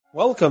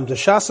Welcome to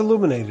Shas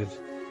Illuminated.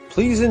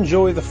 Please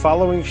enjoy the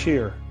following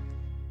shir.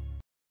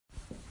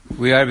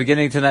 We are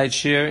beginning tonight's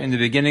shir in the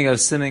beginning of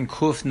Siman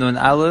Kuf Nun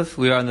Aleph.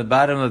 We are on the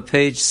bottom of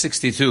page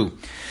 62.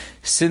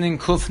 Siman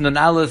Kuf Nun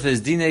Aleph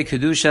is Dinei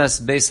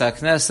Kedushas Bais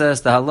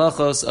Haknesses, the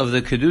halachos of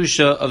the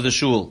Kedusha of the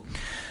Shul.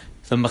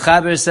 The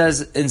Mechaber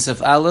says in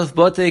Sif Aleph,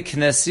 Bote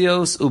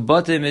Knesios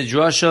ubote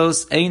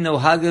Midrashos Eino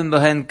Hagim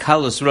Behen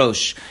Kalus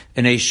Rosh.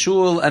 In a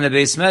shul and a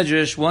Beis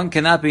Medrash, one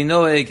cannot be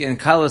noeg in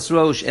Kalus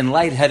Rosh in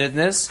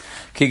lightheadedness,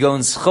 Kigon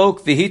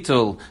Schok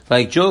Vihitul,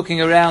 like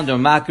joking around or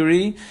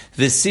mockery,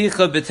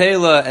 V'sicha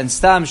Betela and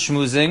Stam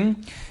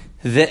Shmuzing,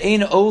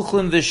 Ve'ein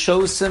ochlim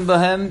v'shosim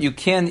b'hem, you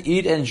can't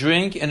eat and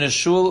drink in a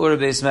shul or a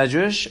Beis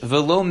Medrash.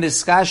 V'lo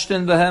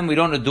miskashtin b'hem, we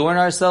don't adorn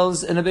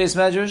ourselves in a Beis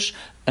Medrash,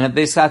 and a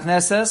Beis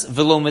Haknesses.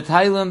 V'lo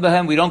mitaylim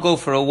b'hem, we don't go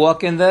for a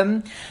walk in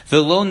them.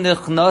 V'lo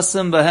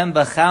nichnasim b'hem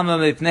b'chama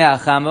mipnei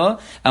hachama,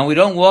 and we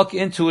don't walk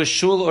into a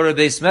shul or a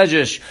Beis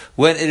Medrash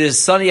when it is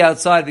sunny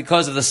outside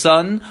because of the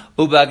sun.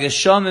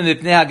 U'b'geshamim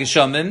mipnei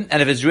hageshamim,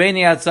 and if it's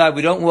raining outside,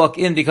 we don't walk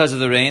in because of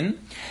the rain.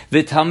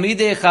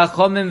 V'talmidei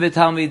chachomim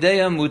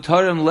v'talmideim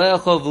mutarim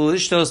le'achol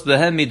v'lishtos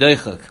b'hem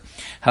midoichak.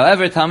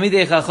 However,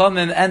 Talmidei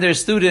Chachamim and their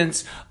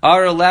students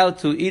are allowed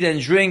to eat and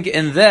drink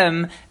in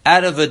them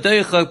out of a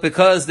doichak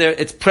because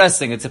it's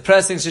pressing. It's a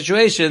pressing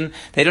situation.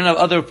 They don't have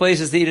other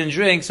places to eat and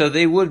drink, so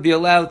they would be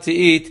allowed to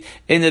eat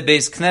in the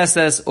Beis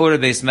Knesses or a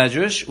Beis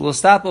Medrash. We'll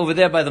stop over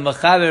there by the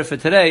Mechaber for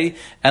today,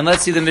 and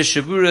let's see the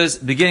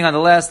Mishaburas beginning on the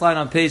last line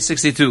on page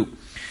 62.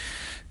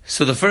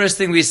 So the first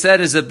thing we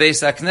said is a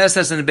Beis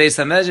Haknesses and a Beis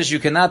HaMedrash, you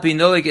cannot be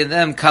noeg in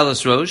them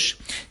Kalus Rosh.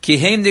 Ki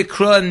heim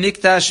nikra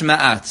Mikdash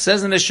Ma'at.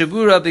 Says in the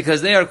Shabura,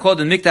 because they are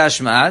called in Mikdash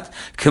Ma'at,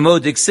 Kamo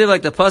Diksiv,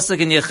 like the Pasuk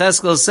in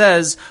Yecheskel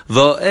says,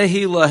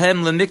 Vo'ehi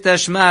lohem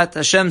leMikdash Ma'at.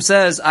 Hashem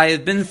says, I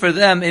have been for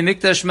them a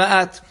Mikdash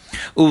Ma'at.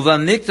 Uva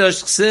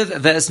Mikdash Ksiv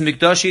ve'es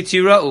Mikdashi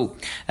Tira'u.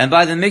 And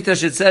by the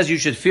Mikdash it says, you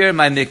should fear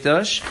my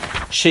Mikdash.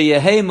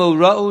 Sheyehei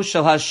Mora'u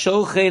shal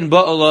hashochein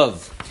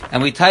ba'olav.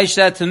 And we taish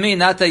that to mean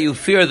not that you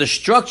fear the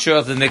structure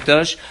of the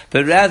Mikdash,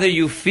 but rather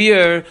you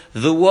fear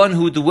the one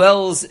who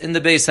dwells in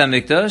the Beis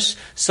HaMikdash.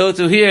 So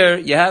to here,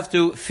 you have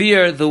to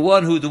fear the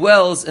one who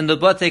dwells in the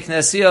Batei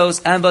Knesios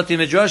and Batei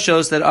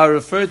Midrashos that are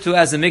referred to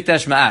as the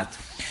Mikdash Ma'at.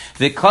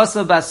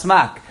 V'kosav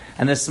basmak,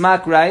 and the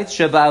Smak writes,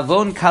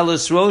 Sheba'avon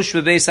Kalus Rosh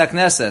v'Beis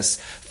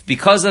HaKnesses.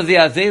 Because of the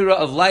Aveira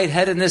of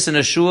lightheadedness in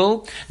a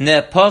shul,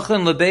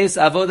 Ne'pachan lebeis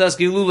avodas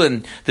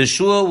gilulin. The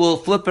shul will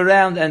flip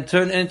around and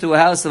turn into a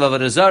house of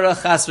Avodah Zarah,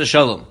 chas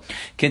v'shalom.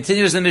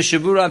 Continues the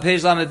Mishabura on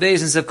page Lamed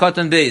Beis and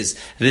Sevkatan Beis.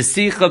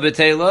 V'sicha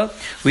betela.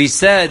 We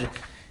said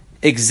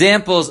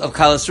examples of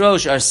Kalus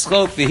Rosh are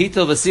Schok,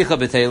 Vihitel, V'sicha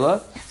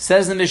betela.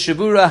 Says the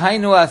Mishabura,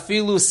 Hainu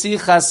afilu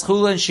sichas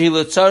chulen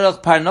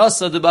shehilotzarach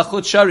parnasa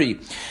debachut shari.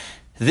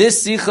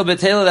 This Sicha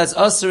B'Tela that's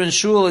Asr and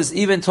Shul is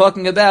even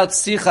talking about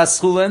Sichas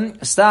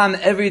Chulin, Stam,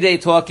 everyday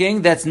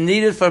talking, that's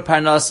needed for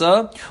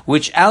Parnasa,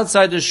 which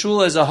outside the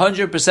Shul is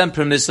 100%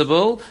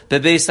 permissible,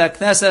 Bebeis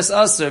HaKnesses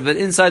Asr, but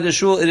inside the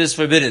Shul it is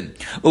forbidden.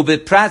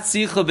 Ubeprat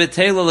Sicha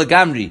B'Tela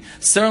Legamri.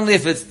 Certainly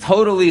if it's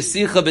totally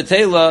Sicha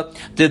B'Tela,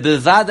 the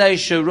Bevadai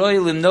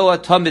Sheroi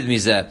Limnoa Tomid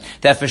Mizeh.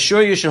 That for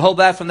sure you should hold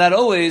back from that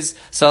always.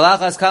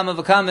 Salachas Kama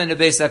V'Kama in the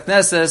Beis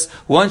HaKnesses,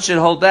 one should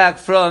hold back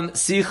from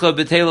Sicha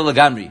B'Tela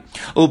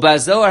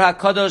Legamri. Zohar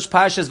HaKadosh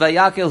Parshas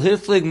Vayakel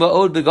Hiflig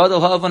Ma'od Begadol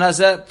Ha'avon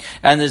Hazeh,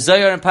 and the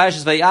Zohar in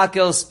Parshas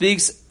Vayakel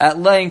speaks at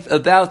length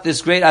about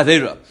this great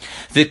Avera.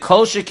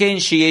 V'kol shekein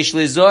sheyesh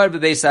lizor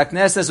b'beis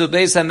haknesses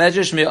u'beis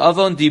hamedrash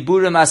me'avon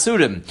diburim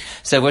asurim.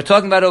 So we're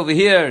talking about over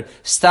here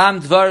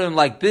stam dvarim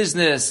like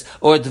business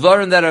or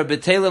dvarim that are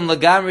betelim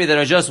lagamri that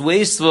are just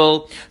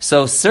wasteful.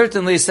 So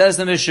certainly says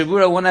the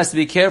Mishabura, one has to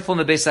be careful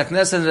in the beis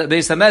haknesses and the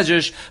beis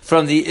hamedrash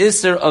from the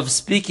isser of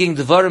speaking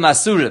dvarim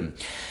asurim.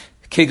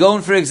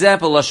 Kegon, for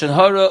example, Lashon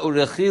Hara,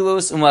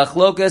 Urechilus,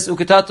 Umachlokes,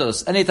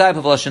 Uketatos. Any type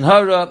of Lashon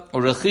Hara,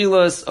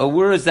 Urechilus, or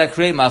words that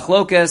create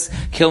Machlokes,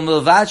 Kil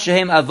Milvat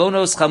Shehem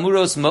Avonos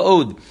Chamuros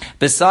Ma'od.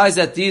 Besides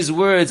that these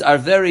words are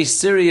very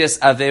serious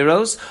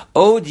Averos,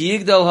 Od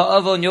Yigdal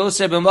Ha'avon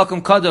Yoser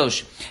B'makom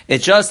Kadosh.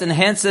 It just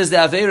enhances the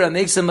Avera,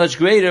 makes it much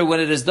greater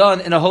when it is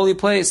done in a holy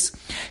place.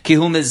 Ki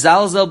hu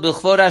mezalzel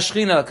b'chvod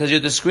hashchina, because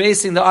you're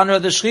disgracing the honor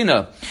of the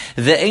Shechina.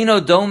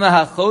 Ve'eno doma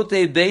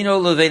hachote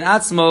beino levein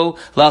atzmo,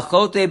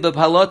 lachote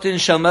b'palotin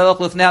shel melech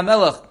lefnei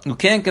hamelech. You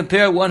can't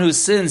compare one who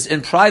sins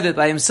in private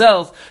by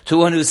himself to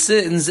one who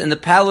sins in the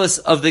palace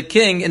of the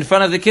king in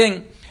front of the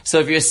king. So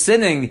if you're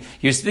sinning,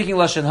 you're speaking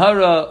Lashon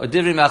Hara or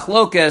Divrei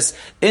Machlokes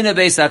in a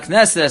Beis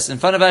HaKnesses in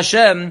front of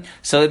Hashem,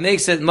 so it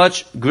makes it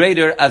much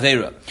greater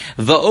Aveira.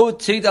 Va'od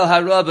tigdal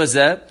hara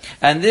bazeh,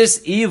 and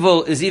this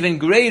evil is even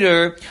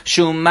greater,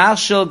 shu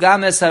machshel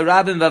games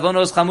harabim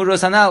vavonos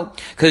chamuros hanal,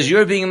 because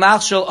you're being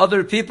machshel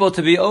other people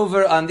to be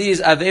over on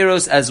these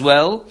Aveiros as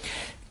well.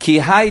 Ki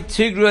hai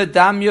tigra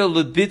damya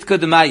ludbitka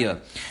demaya.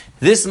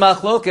 This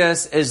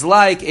machlokas is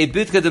like a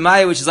bitka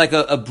demaya, which is like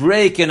a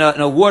break in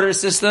a water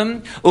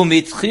system. In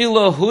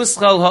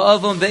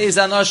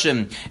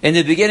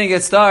the beginning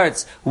it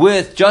starts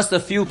with just a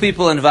few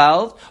people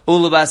involved. We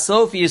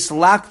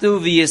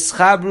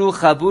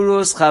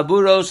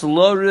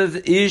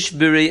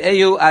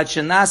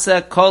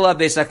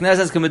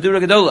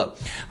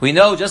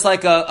know just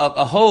like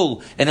a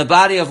hole in a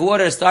body of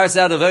water starts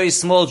out a very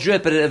small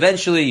drip, but it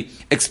eventually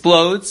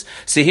explodes.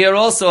 So here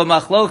also a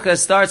machlokas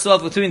starts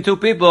off between two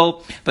people,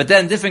 but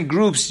then different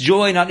groups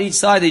join on each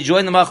side. They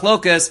join the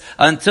machlokas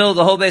until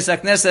the whole Bais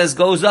Haknesses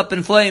goes up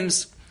in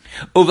flames.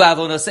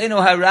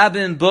 Uvavonosenu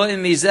harabim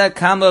bo'im mizeh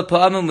kama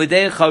pa'amim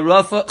midei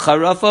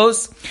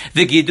charafos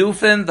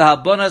v'gidufim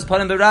v'habonas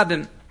panim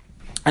berabim.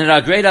 And in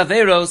our great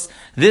averos,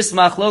 this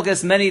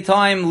machlokas many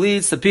times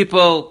leads to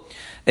people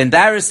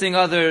embarrassing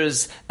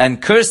others and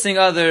cursing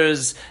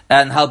others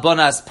and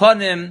halbonas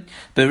panim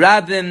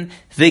berabim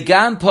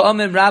v'gam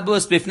pa'amim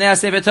rabus b'fnei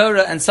Sefer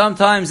Torah. And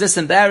sometimes this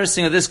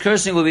embarrassing or this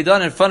cursing will be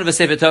done in front of a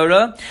Sefer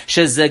Torah.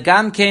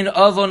 Shezegam kein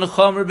avon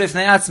chomer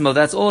b'fnei atzmo.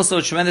 That's also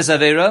a tremendous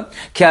avera.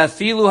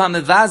 Ka'afilu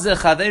hamevazeh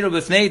chaveru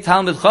b'fnei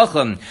Talmud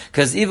Chacham.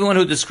 Because even one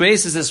who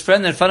disgraces his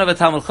friend in front of a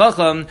Talmud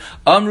Chacham,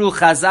 amru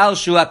chazal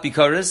shu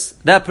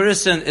apikoros. That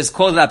person is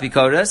called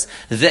apikoros.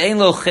 Ve'ein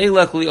lo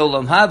chelek li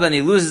olam haba, and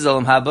he loses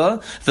olam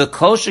haba.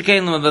 V'kol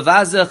shekein lo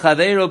mevazeh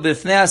chaveru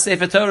b'fnei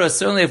Sefer Torah.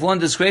 Certainly, if one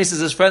disgraces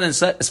his friend in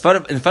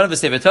front of a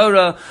Sefer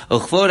Torah,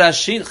 uchvod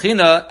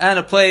hashchina, and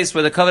a place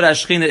where the kavod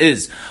hashchina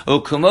is.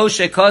 Ukumo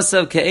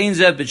shekasav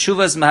ke'enze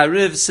b'tshuvas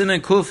mahariv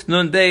siman kuf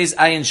nun beis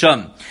ayin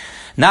sham.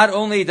 Not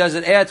only does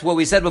it add to what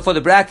we said before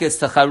the brackets,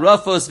 to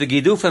charafos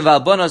v'gidufim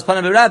v'albonos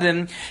panim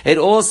berabim, it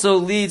also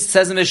leads,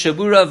 says in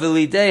Mishabura,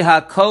 v'lidei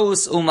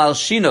hakos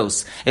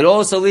umalshinos. It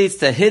also leads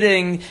to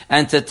hitting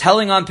and to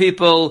telling on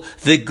people,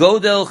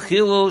 v'godel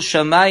chilul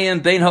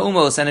shamayim bein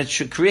ha'umos, and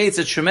it creates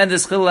a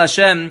tremendous chilul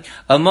Hashem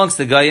amongst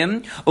the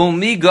Goyim.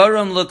 Umi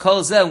garam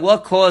l'kol zeh,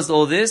 what caused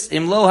all this?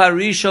 Imlo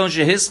harishon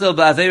shehischel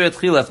ba'averet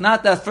chilaf.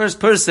 Not that first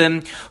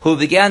person who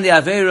began the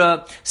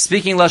avera,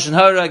 speaking lashon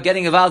hara,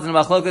 getting involved in the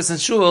machlokas and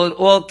shul,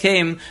 all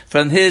came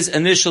from his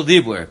initial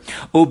dibur.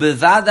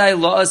 Ubevadai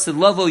la'asid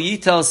lavo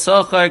yital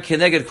sochar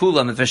keneged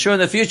kulam. And for sure in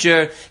the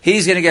future,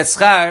 he's going to get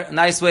schar, a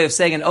nice way of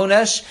saying an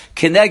onesh,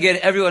 keneged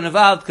everyone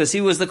involved, because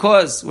he was the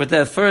cause, with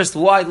the first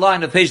wide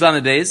line of page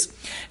Lamed Beis,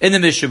 in the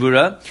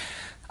Mishabura.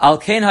 Al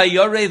ken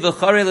hayore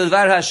v'chare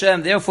l'dvar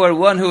Hashem. Therefore,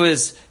 one who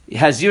has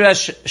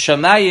yirash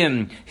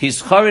shamayim,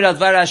 he's charid al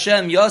dvar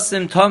Hashem,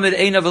 yosim tamid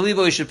einav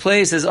alibo, he should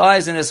place his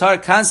eyes and his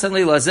heart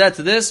constantly lazet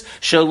to this,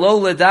 shelo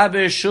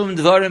ledaber shum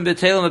dvarim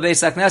b'teilim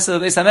beis haknesses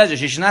beis hamedrash.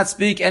 He should not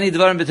speak any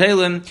dvarim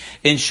b'teilim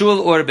in shul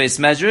or beis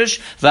medrash.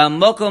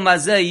 V'amokom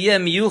hazeh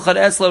yem yuchad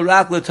etzlo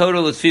rak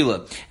l'torah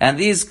l'tfilah. And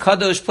these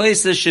kadosh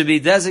places should be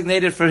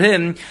designated for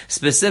him,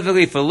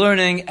 specifically for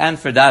learning and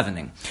for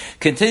davening.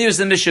 Continues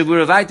the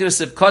Mishabura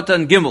Vaitus of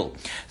Kotan Gimel.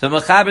 The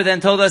Mechaber then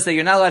told us that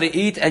you're not allowed to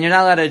eat and you're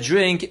not allowed to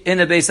drink in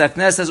a Bais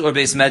Haknesses or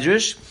Bais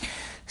Medrash.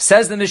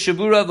 Says the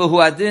Mishabura, v'hu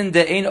adin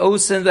de'ein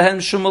osin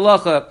v'hem shum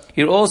malacha.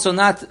 You're also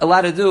not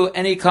allowed to do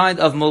any kind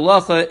of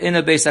malacha in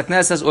a Bais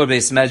Haknesses or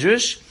Bais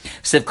Medrash.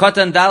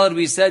 Sivkatan Dalad,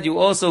 we said you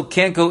also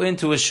can't go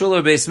into a shul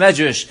or Bais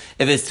Medrash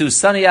if it's too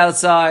sunny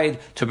outside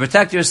to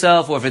protect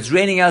yourself, or if it's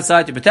raining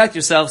outside to protect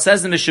yourself.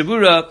 Says the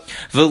Mishabura,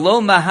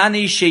 v'lo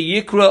mahani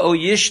sheyikra o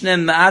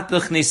yishnem ma'at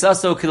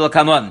b'chnisaso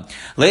kilakaman.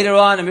 Later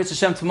on, in Mitzvah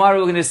Shem, tomorrow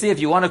we're going to see if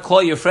you want to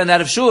call your friend out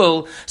of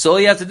shul, so all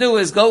you have to do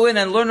is go in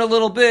and learn a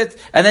little bit,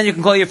 and then you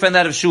can call your friend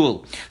out of shul.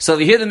 So if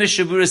you hear the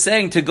Mishabura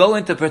saying to go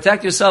in to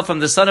protect yourself from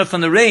the sun or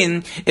from the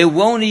rain, it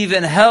won't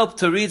even help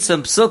to read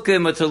some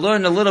psukim or to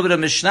learn a little bit of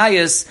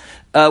mishnayos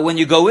when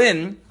you go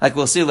in, like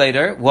we'll see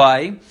later.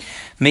 Why?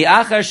 Here you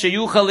have another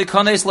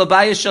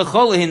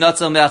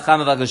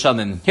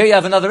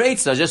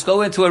eitzah. Just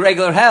go into a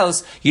regular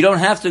house. You don't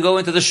have to go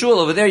into the shul.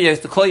 Over there, you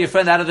have to call your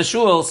friend out of the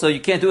shul, so you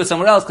can't do it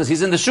somewhere else because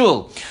he's in the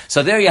shul.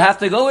 So there you have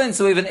to go in,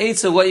 so we have an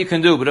eitzah what you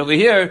can do. But over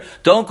here,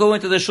 don't go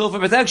into the shul for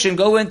protection.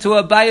 Go into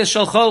a bayis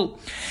shel chol.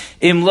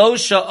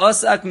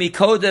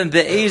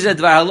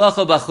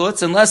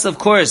 Unless, of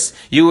course,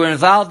 you were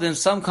involved in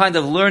some kind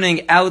of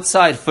learning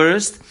outside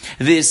first,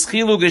 and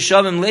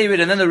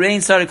then the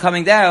rain started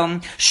coming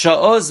down,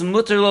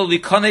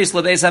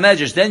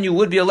 then you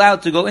would be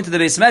allowed to go into the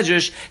Beis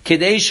Medrash,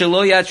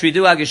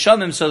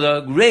 so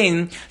the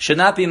rain should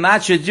not be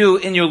matched you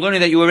in your learning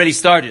that you already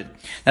started.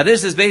 Now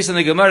this is based on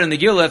the Gemara in the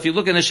Gila. If you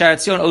look in the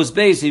Sharatzion Oz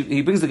Bais,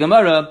 he brings the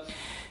Gemara,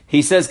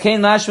 he says,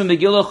 Kein mashma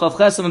megillah chav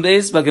chesam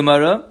beis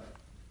b'Gemara,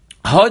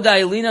 the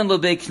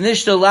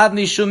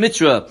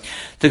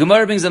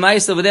Gemara brings a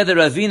ma'is over there that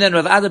Ravina and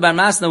Rav Ada bar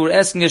Masna were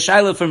asking a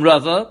shayla from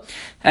Rava.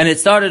 and it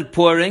started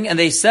pouring, and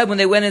they said when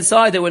they went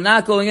inside that we're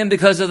not going in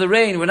because of the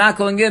rain, we're not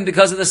going in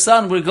because of the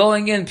sun, we're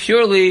going in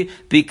purely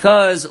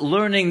because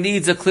learning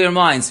needs a clear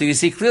mind. So you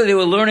see clearly they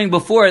were learning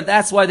before,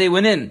 that's why they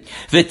went in.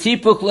 Why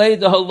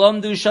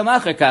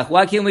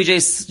can't we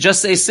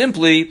just say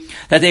simply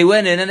that they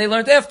went in and they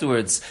learned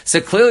afterwards?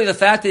 So clearly the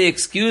fact that they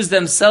excused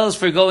themselves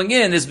for going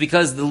in is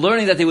because the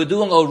learning that they were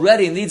doing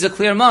already needs a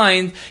clear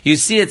mind. You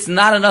see it's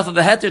not enough of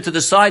a heter to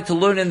decide to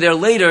learn in there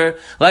later,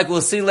 like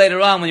we'll see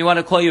later on when you want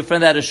to call your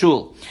friend out of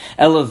shul.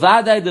 Rather,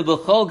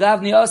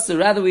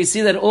 we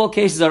see that all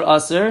cases are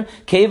aser.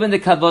 Since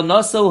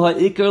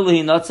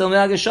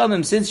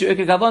your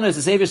ikar kavanah is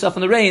to save yourself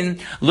from the rain,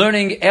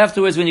 learning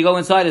afterwards when you go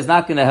inside is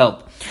not going to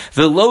help.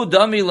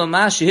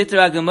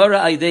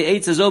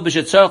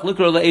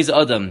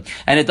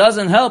 And it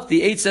doesn't help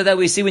the eitzah that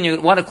we see when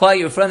you want to quiet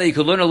your friend that you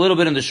could learn a little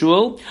bit in the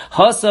shul.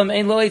 Like the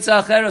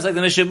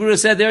Mishabura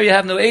said, there you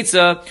have no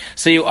eitzah,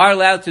 so you are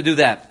allowed to do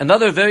that.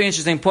 Another very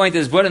interesting point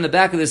is brought in the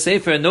back of the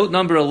Sefer, note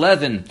number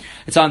 11.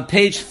 It's on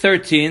page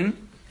 13,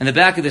 in the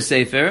back of the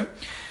Sefer.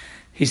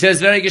 He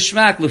says, very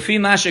geschmack, Lufi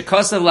Masha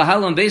Kosav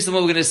Lahalam, based on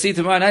what we're going to see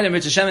tomorrow night in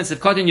Rich Hashem and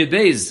Sivkot in Yud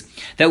Bais,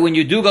 that when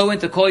you do go in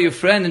to call your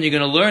friend and you're going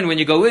to learn when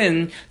you go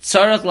in,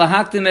 Tzarach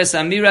Lahaktim Es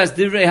Amiras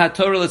Divrei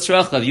HaTorah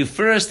L'Tzrachav. You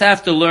first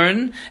have to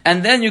learn,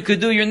 and then you could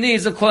do your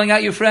needs of calling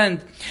out your friend.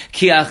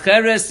 Ki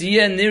Acheres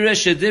Yeh Nireh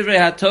Shedivrei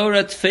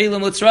HaTorah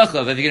Tfeilim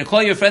L'Tzrachav. If you're going to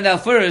call your friend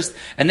out first,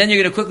 and then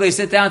you're going to quickly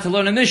sit down to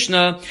learn a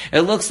Mishnah,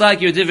 it looks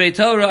like your Divrei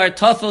Torah are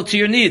tough to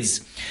your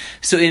needs.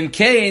 So in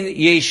Kain,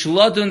 Yesh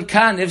Lodun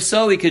Kan, if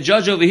so, we could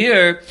judge over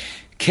here,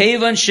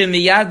 Kevan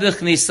Shemiyad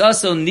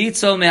B'chnisaso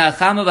Nitzo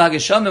Me'achama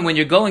V'hageshamim, when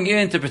you're going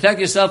in to protect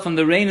yourself from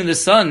the rain and the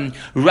sun,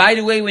 right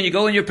away when you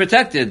go in you're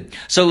protected.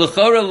 So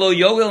L'chora Lo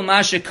Yoel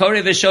Masha Kore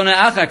V'shona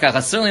Achakach,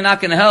 it's certainly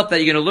not going to help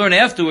that you're going to learn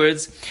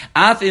afterwards.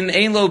 Af Im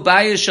Ein Lo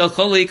Bayis Shel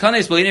Chol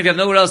Hikanes, but even if you have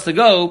nowhere else to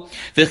go,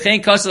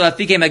 V'chein Kosel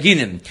Afike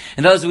Maginim.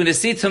 And those we're going to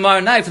see tomorrow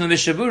night from the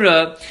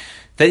Mishabura,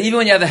 that even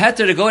when you have a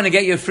heter to go in and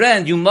get your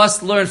friend, you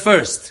must learn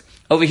first.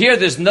 Over here,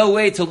 there's no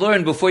way to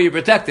learn before you're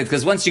protected,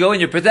 because once you go in,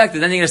 you're protected,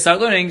 then you're going to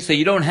start learning, so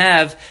you don't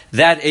have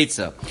that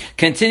eitzah.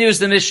 Continues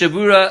the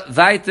Mishabura,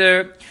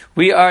 weiter.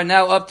 We are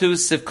now up to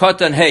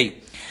Sivkot and Hey.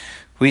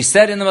 We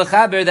said in the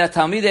Mechaber that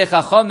Talmidei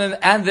Chachamim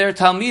and their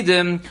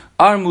Talmidim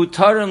are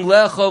mutarim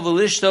lecho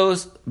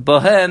v'lishtos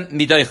bohem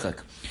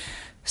midoichak.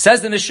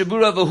 Says the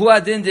Mishabura, v'hu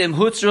adin dim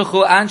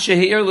hutzruchu anshe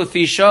heir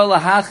l'fisha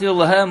lahachil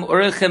lahem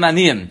urechem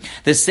aniyim.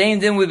 The same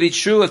din would be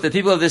true if the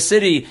people of the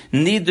city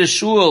need the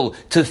shul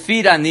to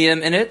feed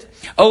aniyim in it.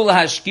 O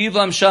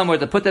lahashkivam sham, or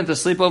to put them to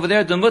sleep over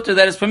there, the mutter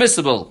that is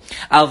permissible.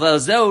 Al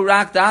velzeu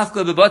rak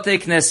dafka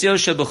b'batei knesio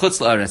shebechutz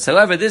la'aretz.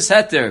 However, this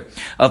heter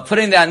of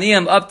putting the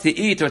aniyim up to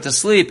eat or to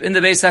sleep in the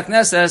Bais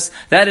Haknesses,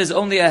 that is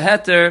only a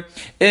heter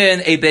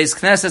in a Bais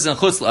Knesses and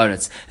chutz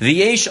la'aretz.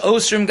 V'yesh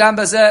osrim gam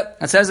bazeh.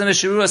 It says in the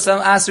Mishabura, some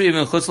asri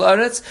even chutz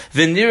la'aretz.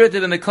 V'nira de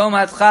b'mekom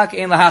hatchak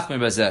ein lahachmir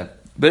bazeh.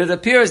 But it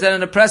appears that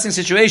in a pressing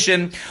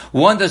situation,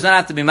 one does not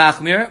have to be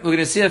machmir. We're going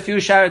to see a few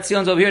Sha'ar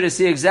Tzion's over here to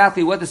see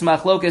exactly what this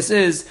machlokes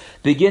is,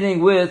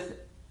 beginning with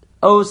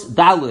Os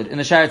Dalud in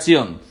the Sha'ar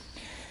Tzion.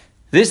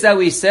 This that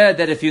we said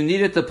that if you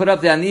needed to put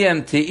up the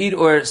aniyim to eat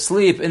or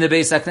sleep in the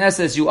Bais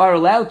Haknesses, you are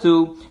allowed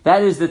to.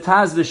 That is the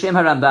Taz B'Shem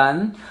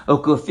HaRamban.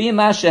 Ukufi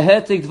ma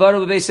shehetik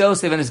dvaru b'Beis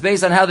Yosef, and it's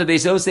based on how the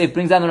Beis Yosef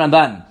brings down the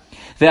Ramban.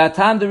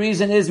 Ve'atam, the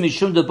reason is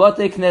mishum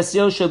debate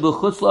knesio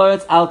shebuchutz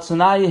la'aretz al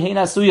tzunai hein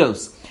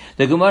asuyos.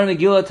 The Gemara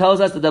Megillah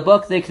tells us that the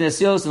Bakhtei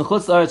Knesios and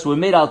Chutz La'aretz were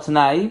made al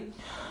Tanai.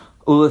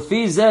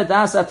 Ulefi zeh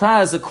das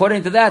ataz.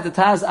 According to that, the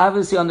Taz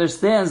obviously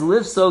understands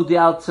livsog the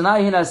al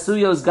Tanai hin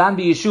asuyos gan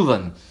bi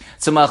yeshuvan.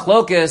 So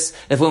machlokes,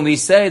 if when we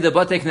say the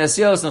Bakhtei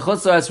Knesios and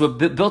Chutz La'aretz were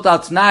built al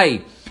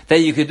Tanai, that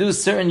you could do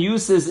certain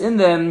uses in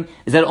them,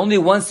 is that only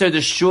once they're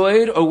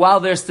destroyed or while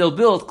they're still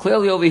built.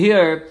 Clearly over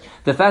here,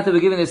 the fact that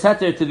we're giving this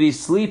heter to be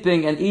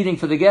sleeping and eating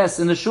for the guests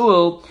in the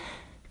shul,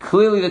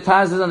 clearly the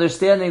Taz is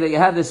understanding that you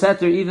have this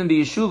heter even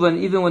be yeshuvan,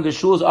 even when the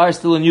shuls are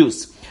still in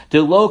use.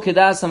 The lo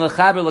kedas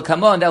ha-mechaber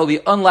l'kamon, that will be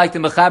unlike the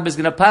mechaber is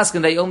going to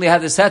paskin that you only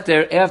have this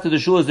heter after the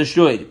shul is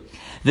destroyed.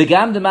 The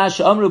gam demash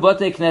amru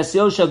batei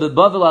knesiosha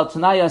bebavel al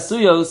tanai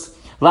asuyos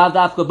lav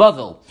dafka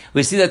bavel.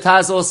 We see that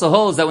Taz also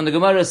holds that when the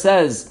Gemara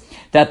says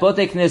that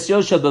batei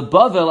knesiosha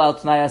bebavel al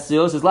tanai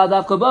asuyos is lav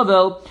dafka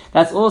bavel,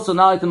 that's also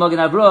not like the Magen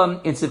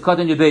Avraham in Sivkot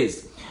and Yud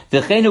Bais. The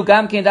chenu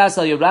gam kein das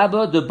al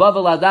yerabba, the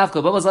bavel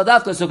ladavka, bavel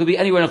ladavka, so it could be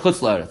anywhere in Chutz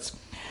La'aretz.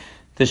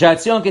 The Sha'ar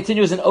Tzion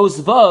continues in Os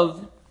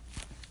Vav.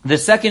 The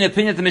second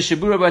opinion the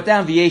Mishabura brought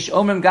down, v'yesh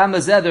omrim gam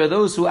bazeh, there are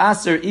those who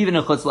answer even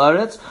in Chutz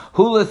La'aretz.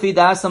 Hu lefi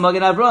das al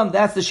Magen Avraham,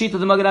 that's the sheet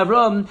of the Magen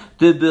Avraham,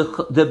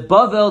 the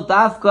bavel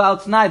davka al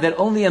Tanai, that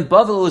only in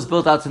Bavel was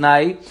built al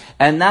Tanai,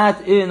 and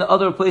not in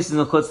other places in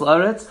the Chutz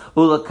La'aretz.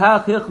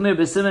 Ulakach hichmir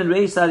b'simen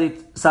reis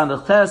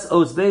samechtes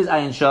Os Beis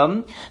ayin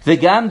sham,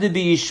 v'gam de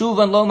bi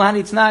yeshuvan lo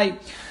mahani Tanai.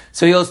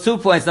 So he holds 2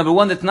 points. Number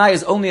one, the T'nai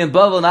is only in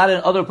Bavel, not in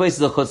other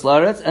places of Chutz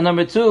La'aretz. And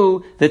number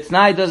two, the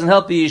T'nai doesn't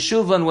help the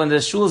Yeshuvah when the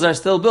shuls are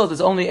still built.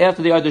 It's only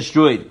after they are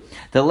destroyed.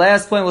 The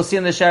last point we'll see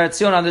in the Sha'ar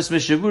Tzion on this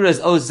Mishabura is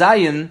O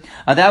Zayin,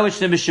 on that which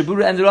the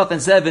Mishabura ended off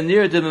and said,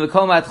 V'nir de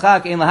Mekom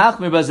Atchak ein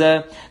lahachmir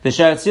bazeh. The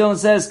Sha'ar Tzion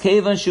says,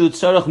 Kevan shu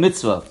tzarech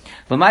mitzvah.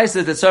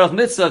 V'maisa, the tzarech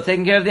mitzvah of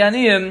taking care of the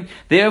aniyim,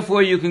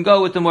 therefore you can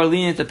go with the more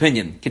lenient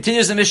opinion.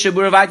 Continues the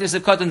Mishabura Vaitis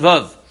of Katan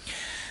Vav.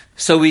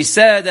 So we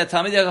said that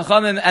Talmidei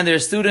Chachamim and their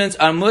students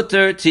are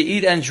mutter to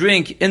eat and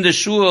drink in the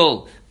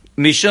shul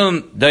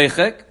mishum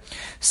deichek.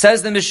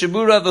 Says the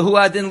Mishabura,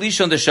 v'hu adin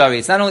lishon deshari.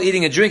 It's not only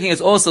eating and drinking, it's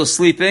also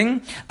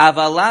sleeping.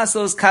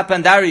 Avalasos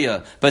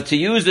kapandaria. But to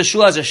use the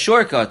shul as a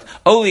shortcut,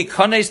 oli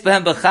kones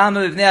behem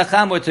b'chamim v'nei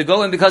acham, or to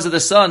go in because of the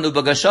sun,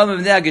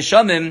 u'b'gashamim v'nei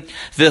agishamim,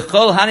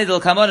 v'chol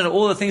hanidel kamon, and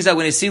all the things that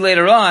we're going to see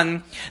later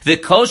on,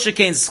 v'kol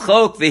shekein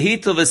schok,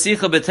 v'hitul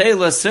v'sicha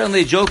b'teila,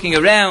 certainly joking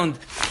around,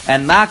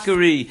 and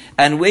mockery,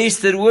 and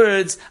wasted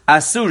words,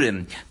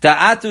 asurim.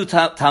 Da'atu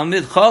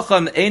talmid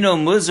chacham eino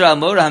muzra al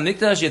mora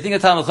hamikdash. You think a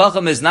talmid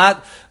chacham is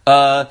not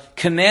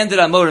commanded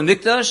on Mora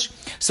Mikdash?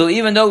 So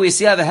even though we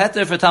see I have a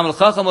heter for Talmid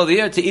Chacham over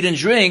here to eat and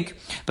drink,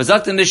 but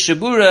Zaktim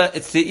Mishabura,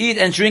 it's to eat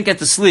and drink and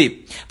to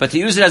sleep. But to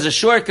use it as a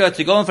shortcut,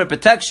 to go in for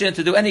protection,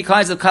 to do any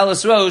kinds of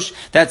Kalas Rosh,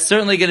 that's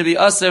certainly going to be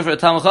Aser for a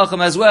Talmid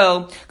Chacham as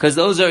well, because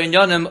those are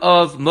inyanim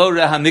of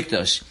Mora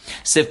HaMikdash.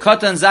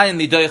 Sivkatan Zayin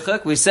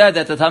Midoichak, we said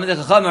that the Talmid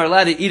Chacham are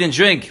allowed to eat and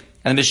drink.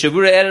 And the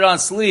Mishabura added on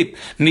sleep.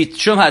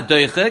 Mitshum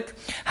hadoichik.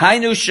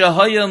 Hainu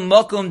shahayim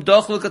makum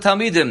dochlu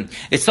katalmidim.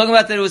 It's talking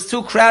about that it was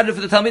too crowded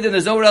for the talmidim.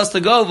 There's nowhere else to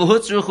go.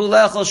 V'hutzru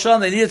chulech sham.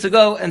 They needed to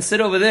go and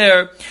sit over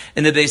there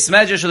in the Bais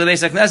Medrash or the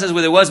Bais Haknesses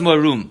where there was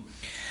more room.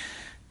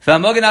 The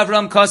Magen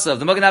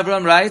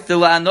Avram writes, the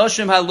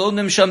la'anoshim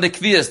halonim sham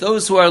bekvias,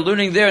 those who are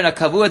learning there in a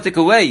kavuatik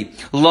way,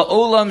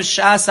 la'olam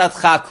shasat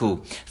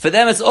chaku. For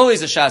them it's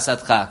always a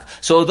shasat chak.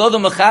 So although the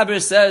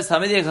Mechaber says,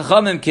 Talmidei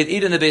Chachamim can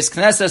eat in the Bais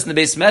Knesses and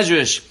the Bais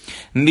Medrash,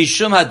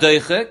 mishum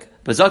hadoichik,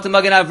 but Zok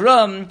Magen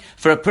Avram,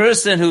 for a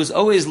person who's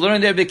always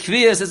learning their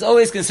bekviyas, is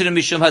always considered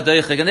mishum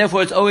hadoichik, and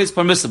therefore it's always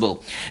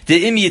permissible.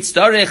 The im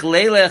yitzdarech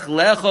leilech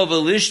lecho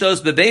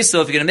v'lishtos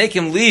bebeiso, if you're going to make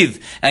him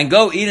leave and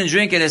go eat and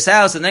drink in his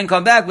house and then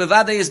come back,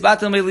 bevadei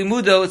yisbatel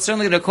melimudo, it's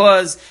certainly going to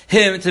cause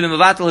him to be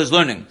mevatel his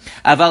learning.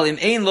 Aval im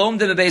ein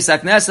lomde bebeis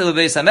haknesses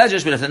bebeis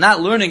hamedrash, but if they're not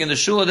learning in the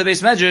shul of the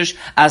beis medrash,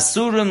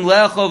 asurim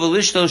lecho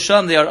v'lishtos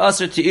sham, they are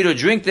usher to eat or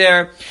drink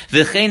there.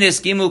 V'chein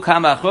eskimu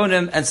kam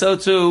achronim, and so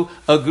too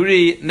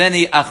agree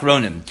many achronim.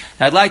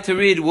 I'd like to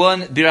read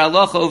one Bir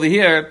Halacha over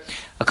here,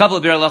 a couple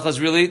of Bir Halachas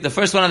really. The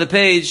first one on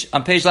page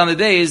Lamed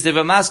Beis, the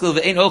V'maskil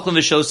v'ein ochlim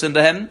v'shosim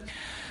behem.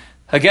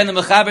 Again, the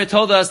Mechaber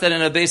told us that in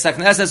a Bais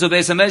Haknesses or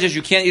Bais HaMedrash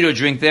you can't eat or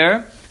drink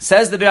there.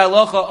 Says the Bir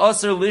Halacha,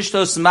 Osir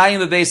lishtos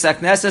mayim b'Bais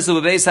Haknesses or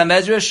Bais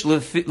HaMedrash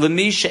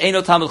l'mi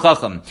she'eno Talmid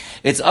Chacham.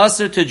 It's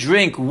osir to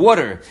drink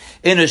water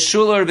in a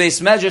shul or Bais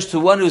Medrash to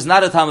one who's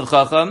not a Talmid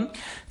Chacham.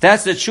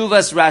 That's the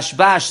Tshuvas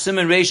Rashbash,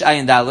 Siman Reish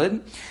Ayin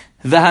Daled.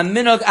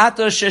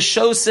 However,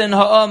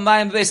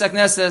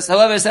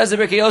 says the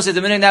Birkei Yosef, the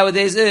minhag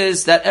nowadays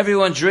is that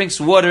everyone drinks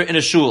water in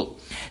a shul.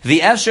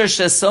 It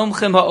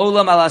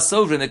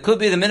could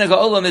be the minhag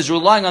ha'olam is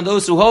relying on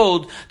those who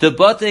hold the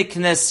batei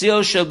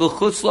knesiyos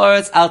sheb'chutz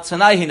la'aretz al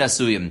tanai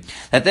hinasuyim,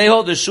 that they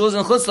hold the shuls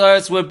in chutz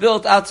la'aretz were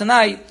built al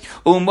tanai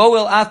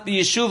umoel at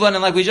b'yeshuvan,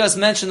 and like we just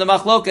mentioned the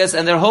machlokas,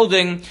 and they're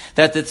holding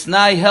that the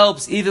tanai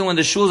helps even when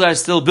the shuls are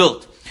still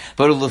built.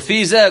 But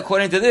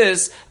according to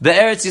this, the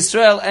Eretz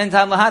Yisrael and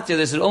Tam Lahatya,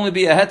 this would only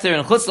be a heter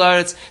in Chutz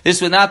La'aretz,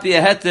 this would not be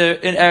a heter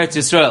in Eretz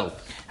Yisrael.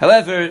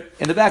 However,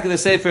 in the back of the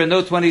Sefer, in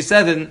note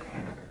 27,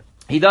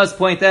 he does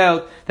point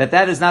out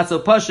that is not so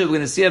pashut. We're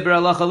going to see a Bir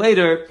Halacha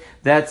later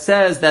that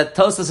says that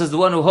Tosas is the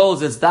one who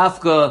holds it's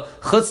dafka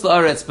Chutz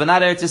La'aretz, but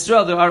not Eretz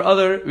Yisrael. There are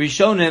other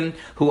Rishonim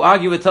who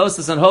argue with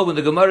Tosas and hold when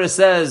the Gemara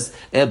says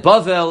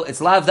Bavel,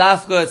 it's lav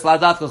dafka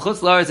Chutz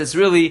La'aretz, it's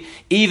really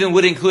even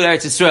would include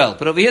Eretz Yisrael.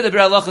 But over here the Bir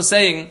Halacha is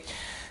saying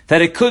that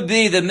it could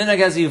be the minhag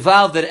has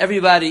evolved that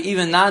everybody,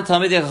 even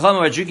non-Talmidei Chachamim,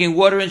 are drinking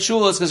water in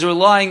shuls because they're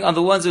relying on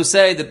the ones who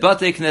say the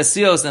batei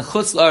knesios and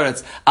chutz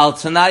la'aretz al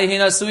tanai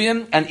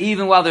hinasuyim, and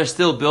even while they're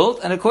still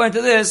built. And according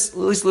to this, at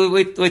least the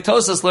way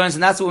Tosas learns,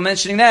 and that's what we're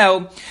mentioning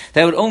now,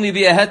 that would only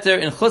be a heter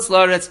in chutz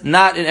la'aretz,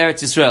 not in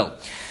Eretz Yisrael.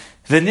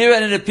 V'nira,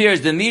 and it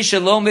appears the misha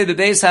lome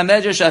bebeis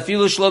hamedrash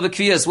afilu shlo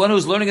bekviyas, one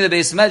who's learning in the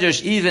Bais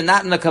Medrash, even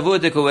not in a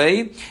kavudik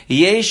way,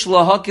 yesh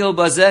lahakil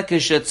bazeh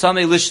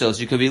kishetzamei lishtos.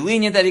 You could be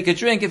lenient that he could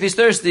drink if he's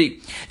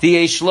thirsty. The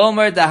yesh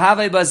lomer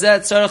dahavei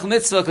bazeh tzarech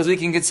mitzvah, because we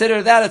can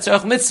consider that a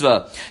tzarech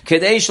mitzvah.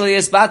 Kedei shlo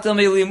yisbatel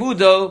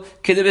meilimudo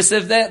kedei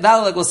b'siv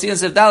daled, like we'll see in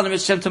Siv Daled in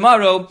Mitzvah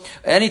tomorrow.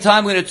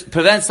 Anytime we're going to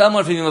prevent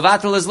someone from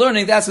mevatel his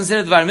learning, that's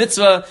considered dvar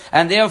mitzvah,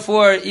 and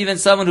therefore even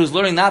someone who's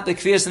learning not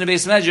bekviyas in the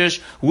Bais Medrash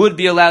would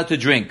be allowed to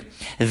drink.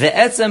 The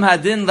etzem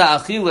hadin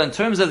la'achila, in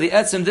terms of the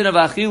etzem din of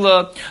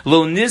achila,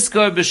 lo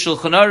niskar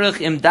b'shulchan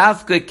aruch im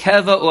dafka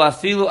keva or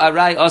afilu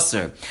arai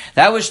aser.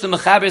 That which the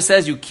Mechaber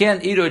says you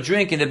can't eat or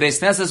drink in the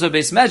Bais Nesses or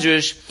Bais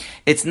Medrash,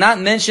 it's not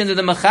mentioned in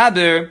the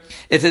Mechaber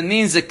if it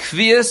means a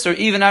kvias or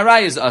even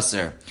arai is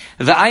aser.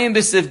 The ayim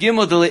b'siv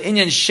gimel de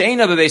le'inyan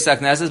sheina b'Bais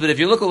Haknesses, but if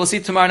you look at, we'll see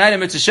tomorrow night in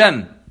Mitzvah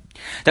Shem,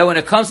 that when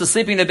it comes to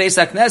sleeping in the Bais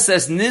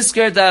Haknesses,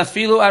 nisker da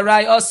afilu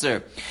arai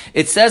aser.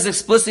 It says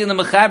explicitly in the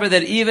Mechaber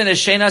that even a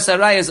sheinas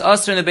arai is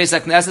aser in the Bais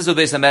Haknesses or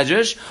Bais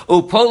Medrash,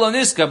 upolo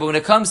nisker, but when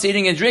it comes to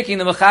eating and drinking,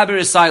 the Mechaber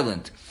is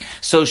silent.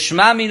 So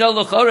shma mino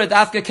l'chora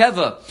dafka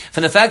keva.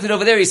 From the fact that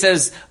over there he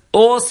says,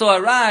 also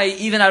arai,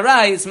 even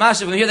arai, it's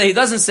mashma. From here that he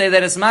doesn't say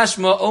that it's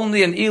mashma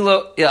only an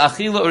ilo,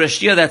 achila or a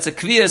shia that's a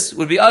kvias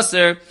would be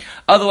aser,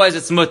 otherwise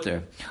it's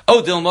mutter.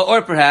 O dilma,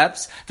 or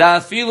perhaps, da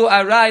afilu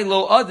arai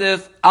lo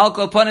odif al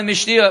kopanim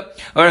mishtia,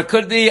 or it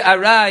could be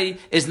arai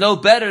is no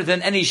better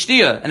than any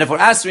shtia. And if we're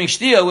answering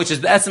shtia, which is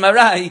be'etzem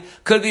arai,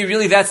 could be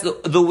really that's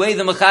the way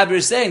the Mechaber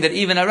is saying that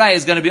even arai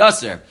is going to be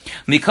aser.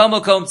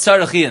 Mikomokom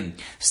tzarachin.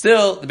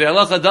 Still, the Be'er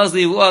Halacha does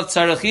leave off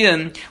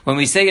tzarachin when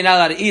we say you're not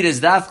allowed to eat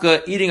is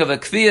dafka eating of a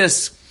kvias.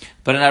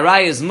 But an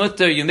arai is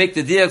mutter, you make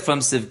the diak from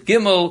Siv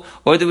Gimel,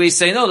 or do we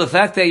say no, the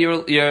fact that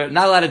you're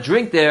not allowed to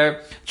drink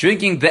there,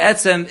 drinking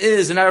be'etzem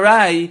is an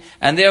arai,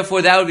 and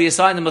therefore that would be a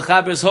sign the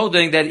Mechaber is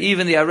holding that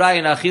even the arai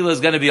and achila is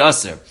going to be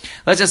aser.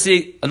 Let's just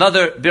see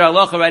another bir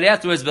halacha right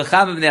afterwards.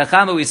 B'chama b'nei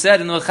achama, we said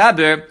in the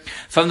Mechaber,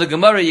 from the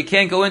Gemara, you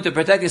can't go in to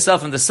protect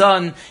yourself from the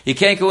sun, you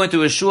can't go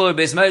into a shul or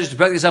Bais Medrash to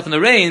protect yourself from the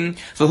rain,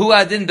 for hu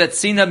adin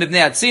betzina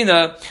mibnei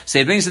atzina, so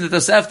he brings in the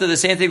Tosefta, the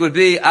same thing would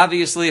be,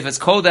 obviously, if it's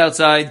cold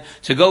outside,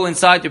 to go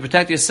inside to protect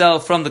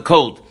yourself from the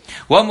cold.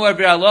 One more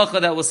bir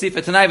halacha that we'll see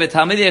for tonight.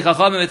 V'talmidei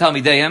chachamim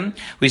v'talmideihem.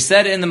 We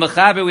said in the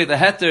Mechaber we have a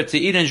heter to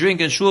eat and drink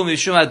in shul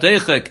mishum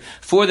adeichik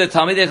for the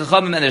talmidei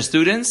chachamim and their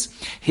students.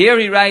 Here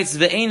he writes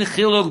ve'ein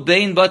chiluk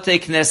bein batei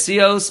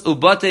knesios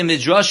ubatei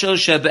midrashos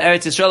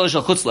shebe'eretz Yisrael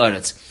shel chutz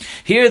la'aretz.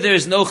 Here there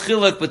is no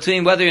chiluk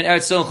between whether you're in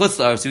Eretz Yisrael and chutz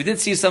la'aretz. We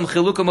did see some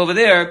chilukim over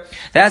there.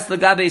 That's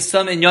lagabe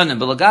some inyanim,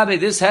 but lagabe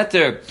this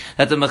heter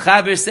that the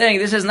Mechaber is saying,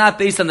 this is not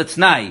based on the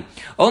t'nai.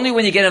 Only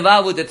when you get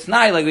involved with the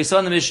t'nai, like we saw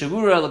in the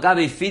Mishavura,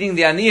 lagabe feeding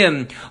the aniyim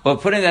or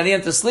putting the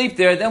aniyim to sleep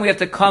there, then we have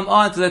to come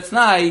on to the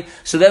t'nai,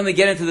 so then we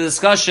get into the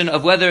discussion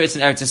of whether it's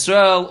in Eretz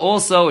Yisrael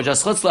also, or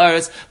just chutz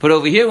la'aretz. But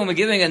over here, when we're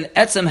giving an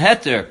etzem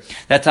heter,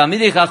 that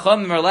talmidei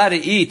chachamim are allowed to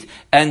eat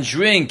and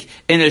drink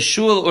in a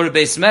shul or a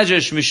Bais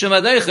Medrash, mishum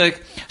adeichik,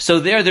 so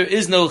there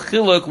is no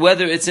chiluk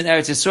whether it's in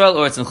Eretz Yisrael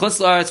or it's in chutz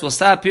la'aretz. We'll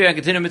stop here and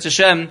continue Mitzvah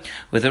Shem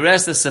with the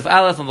rest of Sif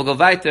Aleph, and we'll go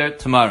weiter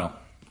tomorrow.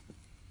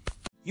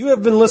 You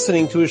have been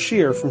listening to a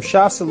shiur from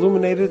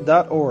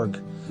shasilluminated.org.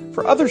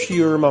 For other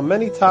shiurim on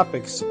many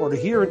topics, or to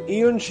hear an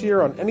Iyun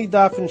shiur on any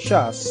daf in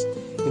Shas,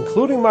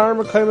 including Mareh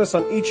Mekomos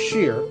on each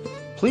shiur,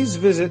 please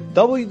visit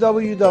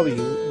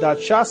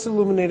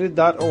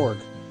www.shasilluminated.org.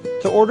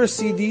 To order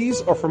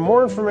CDs or for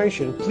more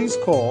information, please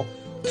call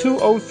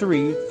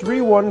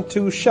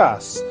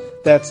 203-312-SHAS.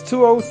 That's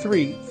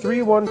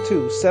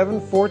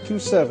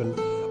 203-312-7427,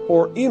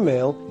 or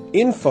email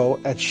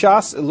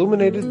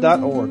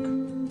info@shasilluminated.org.